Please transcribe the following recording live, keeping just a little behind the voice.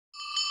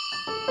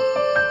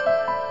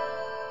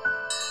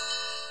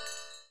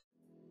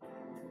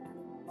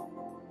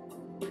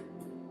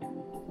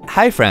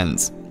Hi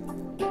friends!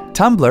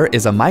 Tumblr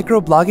is a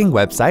microblogging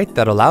website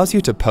that allows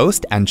you to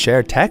post and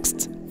share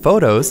texts,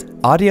 photos,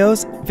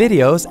 audios,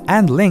 videos,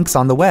 and links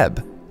on the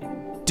web.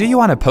 Do you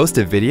want to post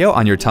a video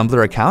on your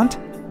Tumblr account?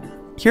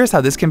 Here's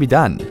how this can be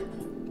done.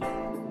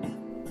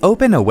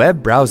 Open a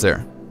web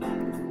browser.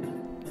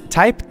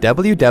 Type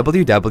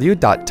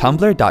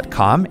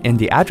www.tumblr.com in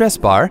the address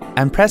bar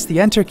and press the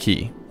Enter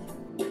key.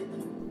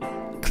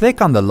 Click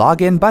on the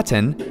Login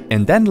button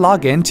and then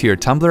log in to your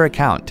Tumblr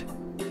account.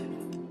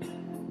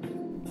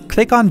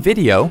 Click on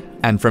Video,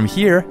 and from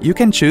here you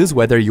can choose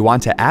whether you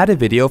want to add a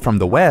video from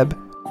the web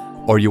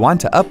or you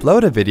want to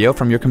upload a video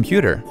from your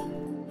computer.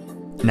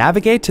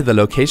 Navigate to the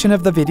location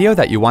of the video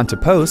that you want to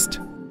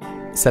post,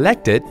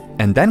 select it,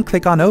 and then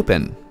click on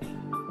Open.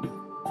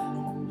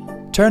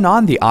 Turn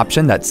on the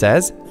option that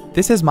says,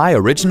 "This is my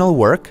original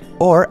work,"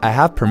 or "I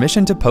have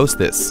permission to post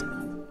this."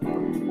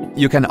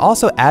 You can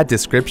also add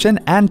description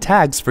and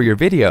tags for your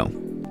video.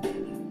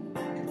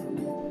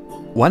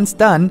 Once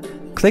done,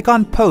 click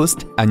on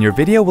Post and your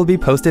video will be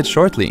posted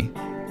shortly.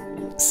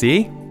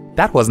 See?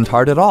 That wasn't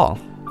hard at all.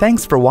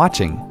 Thanks for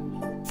watching.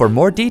 For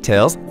more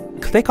details,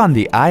 click on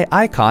the eye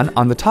icon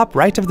on the top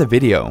right of the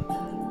video.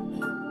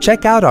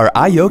 Check out our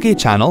iYogi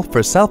channel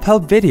for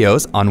self-help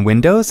videos on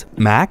Windows,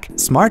 Mac,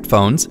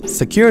 smartphones,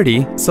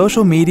 security,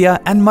 social media,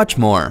 and much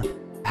more.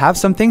 Have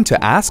something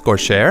to ask or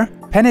share?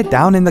 Pen it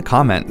down in the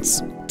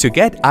comments. To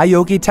get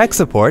iYogi tech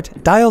support,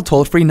 dial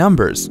toll-free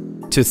numbers.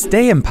 To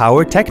stay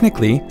empowered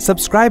technically,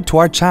 subscribe to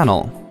our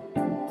channel.